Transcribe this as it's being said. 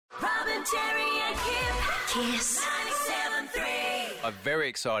Robin, Terry and Kip. Kiss 97.3. A very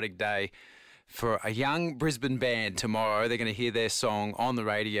exciting day for a young Brisbane band tomorrow. They're going to hear their song on the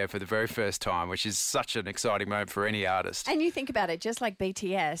radio for the very first time, which is such an exciting moment for any artist. And you think about it, just like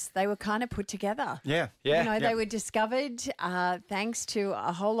BTS, they were kind of put together. Yeah. They were discovered thanks to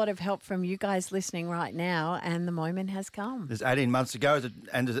a whole lot of help from you guys listening right now, and the moment has come. There's 18 months ago,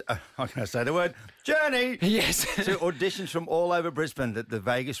 and I'm going to say the word, journey. Yes. To auditions from all over Brisbane that the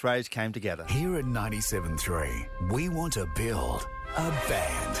Vegas Rays came together. Here at 97.3, we want to build a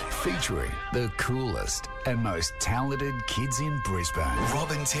band featuring the coolest and most talented kids in Brisbane.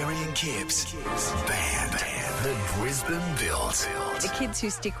 Robin, Terry and Kip's band that Brisbane built. The kids who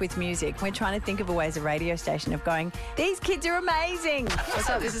stick with music, we're trying to think of a way as a radio station of going, these kids are amazing. What's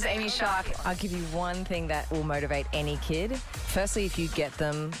up? This is Amy Shark. I'll give you one thing that will motivate any kid. Firstly, if you get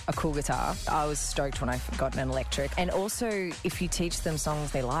them a cool guitar. I was stoked when I got an electric. And also, if you teach them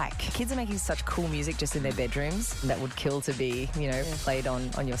songs they like. Kids are making such cool music just in their bedrooms that would kill to be, played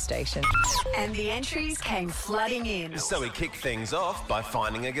on your station. And the entries came flooding in. So we kick things off by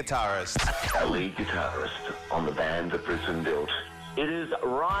finding a guitarist. Our lead guitarist on the band that Brisbane built. It is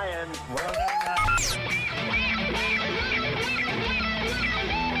Ryan. Well done,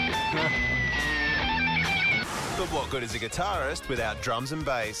 But what good is a guitarist without drums and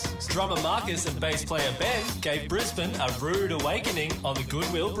bass? Drummer Marcus and bass player Ben gave Brisbane a rude awakening on the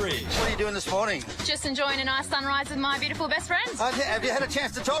Goodwill Bridge. What are you doing this morning? Just enjoying a nice sunrise with my beautiful best friends. Have you had a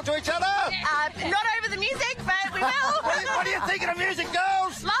chance to talk to each other? Not over the music, but we will. What do you think of the music,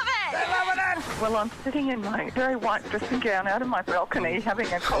 girls? Love it. They're loving it. Well, I'm sitting in my very white dressing gown out of my balcony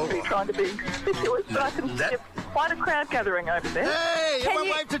having a coffee, trying to be conspicuous, but I can see quite a crowd gathering over there. Hey, everyone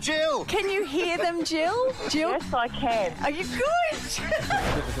wave to Jill. Can you hear them, Jill? Jill? Yes, I can. Are you good?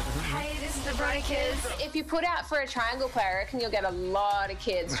 Hey, this is the Brody Kids. If you put out for a triangle player, I reckon you'll get a lot of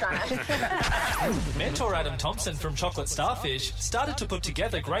kids trying to... Mentor Adam Thompson from Chocolate Starfish started to put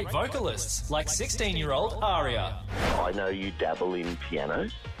together great vocalists like 16-year-old Aria. I know you dabble in piano.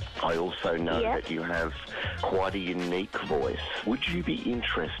 I also know that you have quite a unique voice. Would you be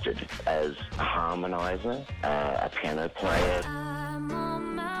interested as a harmonizer, a piano player? I'm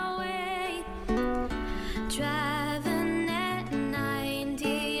on my way, driving at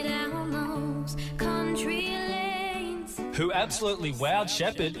 90 down those country lanes. Who absolutely wowed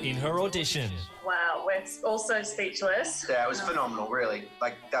Shepherd in her audition. Wow, we're also speechless. Yeah, it was phenomenal, really.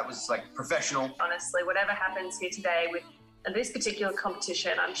 That was professional. Honestly, whatever happens here today with this particular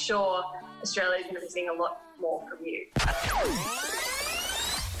competition, I'm sure Australia's going to be seeing a lot more from you.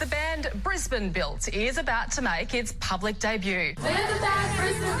 The band Brisbane Built is about to make its public debut. We're the band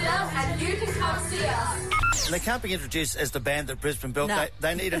Brisbane Built, and you can come see us. They can't be introduced as the band that Brisbane built. No.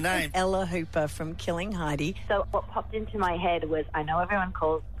 They need a name. Ella Hooper from Killing Heidi. So what popped into my head was, I know everyone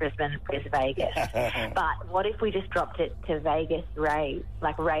calls Brisbane Vegas, but what if we just dropped it to Vegas Rays,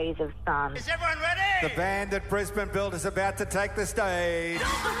 like rays of sun? Is everyone ready? The band that Brisbane built is about to take the stage.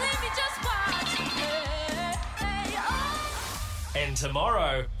 Don't believe me, just watch. And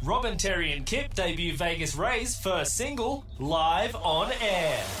tomorrow, Robin, Terry and Kip debut Vegas Rays' first single, live on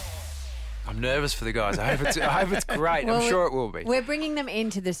air. I'm nervous for the guys. I hope it's great. I'm sure it will be. We're bringing them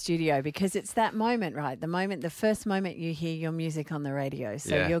into the studio because it's that moment, right? The first moment you hear your music on the radio.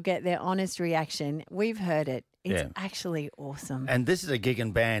 So you'll get their honest reaction. We've heard it. It's actually awesome. And this is a gig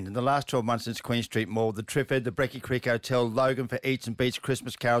and band. In the last 12 months since Queen Street Mall, the Triffid, the Brecky Creek Hotel, Logan for Eats and Beats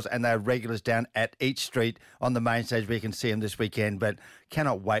Christmas carols, and they're regulars down at each street on the main stage where you can see them this weekend. But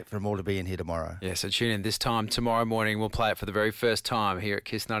cannot wait for them all to be in here tomorrow. Yeah, so tune in this time tomorrow morning. We'll play it for the very first time here at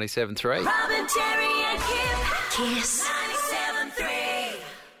Kiss 97.3. Robin, Terry and Kip. Kiss.